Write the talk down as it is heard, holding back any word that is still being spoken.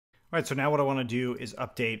All right, so now what I want to do is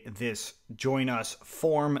update this join us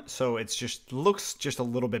form so it's just looks just a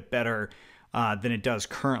little bit better than it does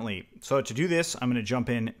currently. So to do this, I'm going to jump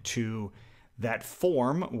in to that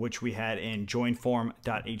form, which we had in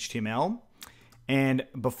joinform.html. And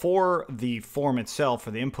before the form itself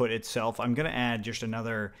or the input itself, I'm going to add just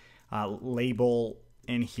another label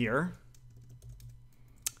in here.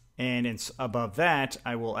 And it's above that,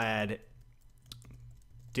 I will add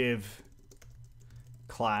div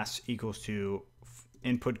class equals to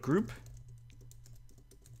input group.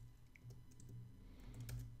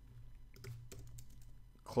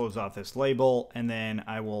 Close off this label, and then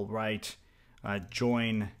I will write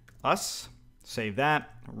join us. Save that.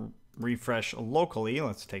 Refresh locally.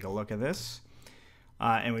 Let's take a look at this.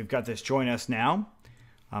 And we've got this join us now.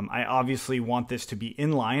 I obviously want this to be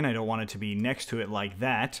inline. I don't want it to be next to it like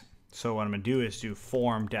that. So what I'm going to do is do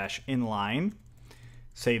form-inline.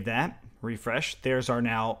 Save that. Refresh. There's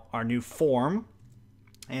our new form.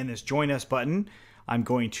 And this join us button, I'm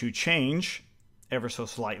going to change ever so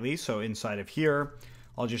slightly. So inside of here,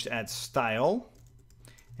 I'll just add style.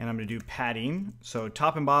 And I'm going to do padding. So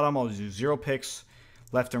top and bottom, I'll do 0 pixels.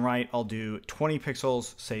 Left and right, I'll do 20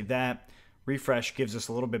 pixels. Save that. Refresh gives us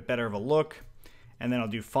a little bit better of a look. And then I'll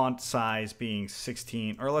do font size being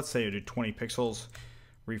 16, or let's say I'll do 20 pixels.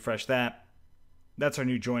 Refresh that. That's our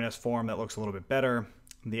new join us form. That looks a little bit better.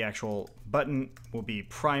 The actual button will be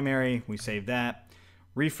primary. We save that.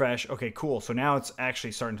 Refresh. Okay, cool. So now it's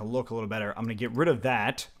actually starting to look a little better. I'm going to get rid of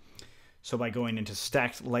that. So by going into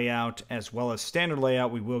stacked layout as well as standard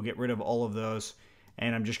layout, we will get rid of all of those.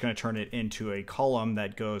 And I'm just going to turn it into a column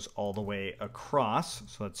that goes all the way across.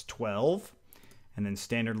 So that's 12. And then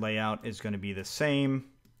standard layout is going to be the same.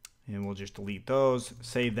 And we'll just delete those.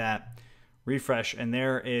 Save that. Refresh. And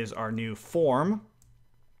there is our new form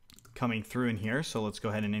coming through in here. So let's go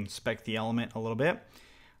ahead and inspect the element a little bit.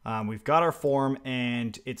 We've got our form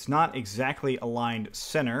and it's not exactly aligned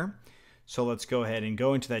center. So let's go ahead and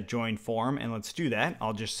go into that join form and let's do that.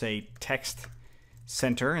 I'll just say text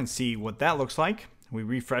center and see what that looks like. We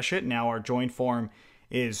refresh it. Now our join form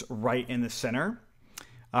is right in the center.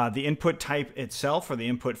 The input type itself or the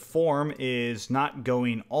input form is not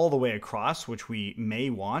going all the way across, which we may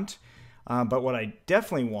want. But what I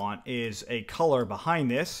definitely want is a color behind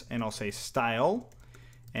this, and I'll say style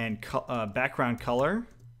and background color.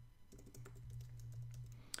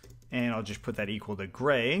 And I'll just put that equal to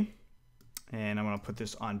gray. And I'm going to put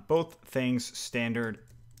this on both things, standard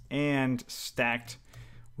and stacked.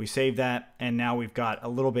 We save that, and now we've got a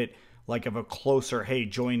little bit like of a closer, hey,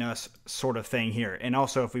 join us sort of thing here. And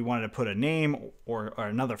also if we wanted to put a name or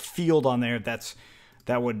another field on there, that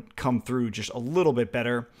would come through just a little bit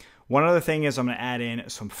better. One other thing is I'm going to add in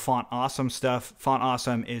some Font Awesome stuff. Font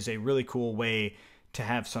Awesome is a really cool way to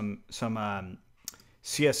have some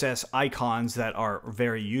CSS icons that are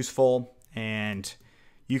very useful, and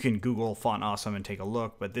you can Google Font Awesome and take a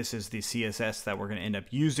look, but this is the CSS that we're going to end up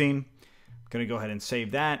using. I'm going to go ahead and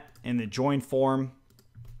save that in the join form.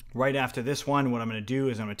 Right after this one, what I'm going to do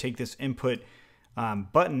is I'm going to take this input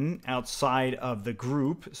button outside of the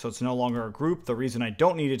group, so it's no longer a group. The reason I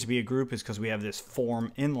don't need it to be a group is because we have this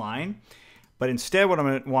form inline. But instead what I'm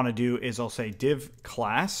going to want to do is I'll say div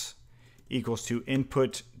class equals to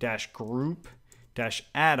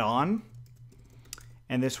input-group-add-on.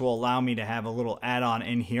 And this will allow me to have a little add-on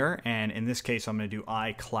in here. And in this case, I'm going to do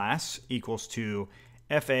iClass equals to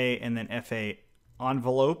FA and then FA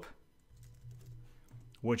envelope,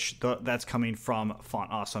 which that's coming from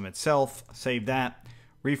Font Awesome itself. Save that,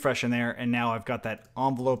 refresh in there, and now I've got that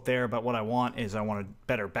envelope there. But what I want is I want a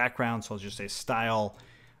better background, so I'll just say style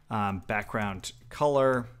background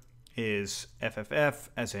color is FFF,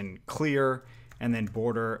 as in clear, and then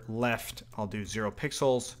border left, I'll do 0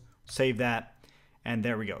 pixels. Save that. And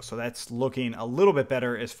there we go. So that's looking a little bit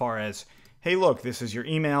better as far as, hey, look, this is your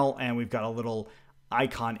email, and we've got a little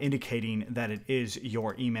icon indicating that it is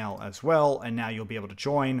your email as well, and now you'll be able to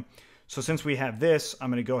join. So since we have this,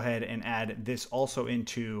 I'm going to go ahead and add this also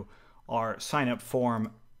into our sign up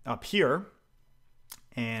form up here,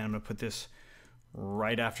 and I'm going to put this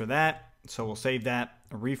right after that. So we'll save that,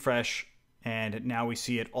 refresh, and now we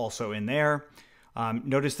see it also in there.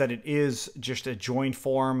 Notice that it is just a join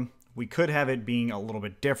form. We could have it being a little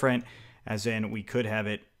bit different, as in we could have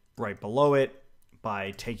it right below it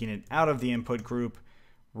by taking it out of the input group,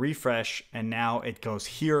 refresh, and now it goes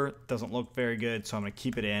here. Doesn't look very good, so I'm going to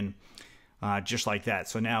keep it in just like that.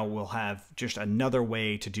 So now we'll have just another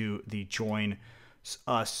way to do the join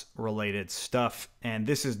us related stuff. And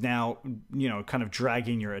this is now, kind of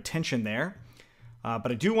dragging your attention there. But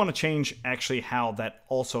I do want to change actually how that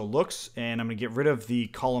also looks, and I'm going to get rid of the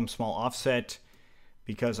column small offset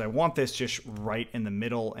because I want this just right in the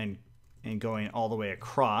middle and going all the way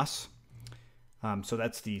across. So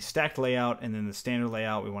that's the stacked layout, and then the standard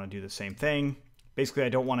layout, we want to do the same thing. Basically, I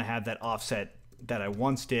don't want to have that offset that I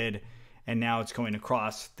once did, and now it's going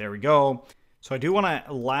across. There we go. So I do want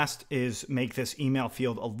to last is make this email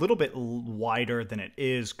field a little bit wider than it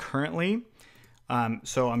is currently.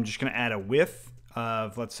 So I'm just going to add a width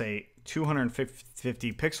of, let's say,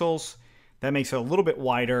 250 pixels. That makes it a little bit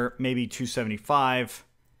wider, maybe 275.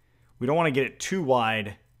 We don't want to get it too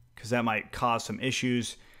wide because that might cause some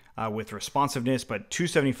issues with responsiveness, but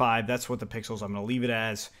 275, that's what the pixels I'm going to leave it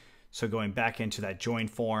as. So going back into that join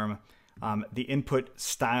form, the input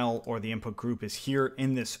style or the input group is here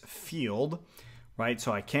in this field, right?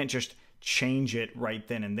 So I can't just change it right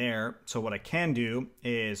then and there. So what I can do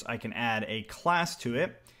is I can add a class to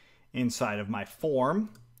it inside of my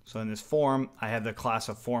form. So in this form, I have the class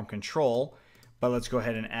of form control, but let's go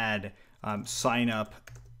ahead and add sign up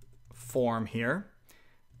form here.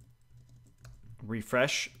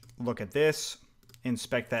 Refresh, look at this,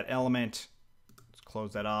 inspect that element. Let's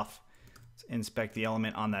close that off. Let's inspect the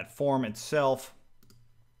element on that form itself.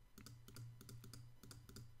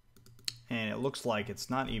 And it looks like it's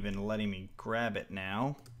not even letting me grab it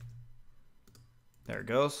now. There it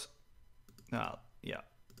goes. Oh, yeah.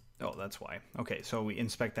 Oh, that's why. Okay, so we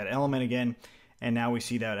inspect that element again, and now we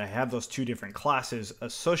see that I have those two different classes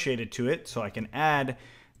associated to it, so I can add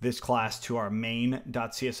this class to our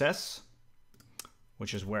main.css,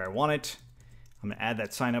 which is where I want it. I'm going to add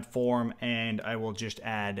that sign up form, and I will just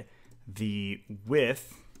add the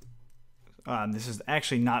width. This is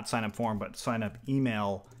actually not sign up form, but sign up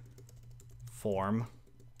email form.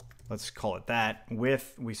 Let's call it that.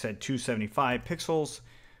 Width, we said 275 pixels.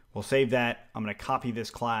 We'll save that. I'm going to copy this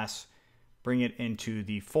class, bring it into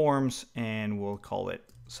the forms, and we'll call it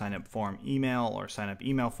sign up form email or sign up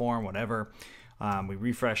email form, whatever. We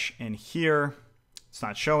refresh in here. It's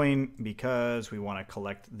not showing because we want to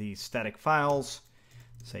collect the static files.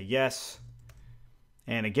 Say yes.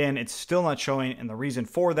 And again, it's still not showing. And the reason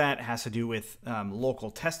for that has to do with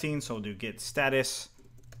local testing. So we'll do git status,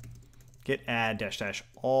 git add --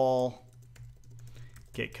 all,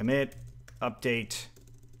 git commit, update,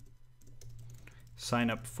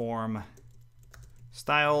 sign up form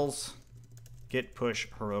styles, git push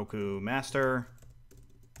Heroku master.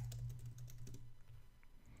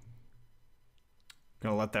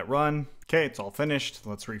 Gonna let that run. Okay, it's all finished.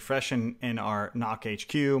 Let's refresh in our Knock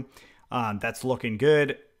HQ. That's looking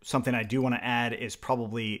good. Something I do want to add is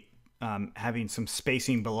probably having some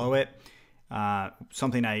spacing below it.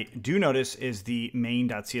 Something I do notice is the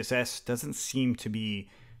main.css doesn't seem to be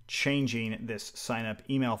changing this sign up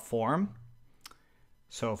email form.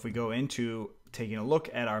 So if we go into taking a look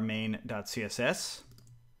at our main.css,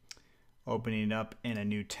 opening it up in a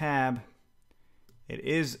new tab, it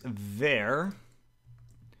is there,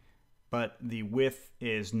 but the width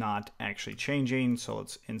is not actually changing. So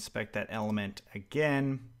let's inspect that element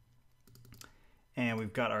again. And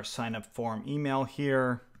we've got our sign up form email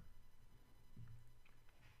here.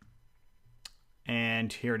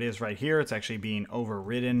 And here it is right here. It's actually being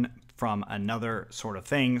overridden from another sort of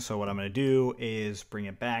thing. So what I'm going to do is bring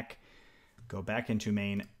it back, go back into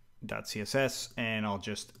main.css, and I'll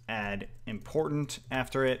just add important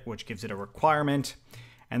after it, which gives it a requirement.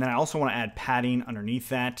 And then I also want to add padding underneath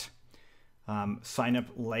that sign up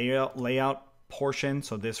layout portion.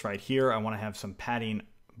 So this right here, I want to have some padding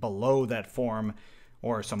below that form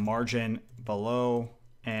or some margin below,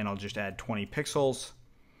 and I'll just add 20 pixels.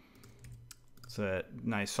 It's a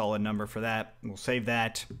nice solid number for that. We'll save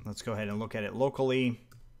that. Let's go ahead and look at it locally.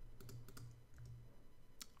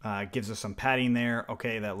 Gives us some padding there.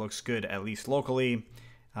 Okay, that looks good, at least locally.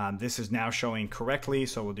 This is now showing correctly,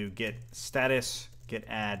 so we'll do git status, git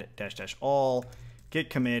add -- all, git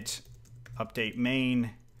commit, update main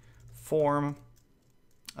form.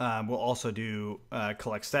 We'll also do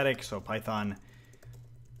collect static, so Python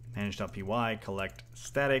manage.py collect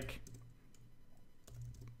static.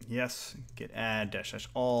 Yes, git add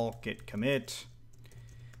 -- all, git commit,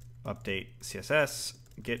 update CSS,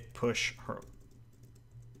 git push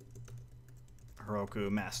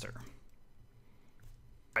Heroku master. All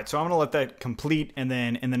right, so I'm going to let that complete, and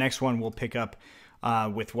then in the next one, we'll pick up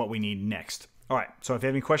with what we need next. All right, so if you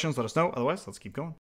have any questions, let us know. Otherwise, let's keep going.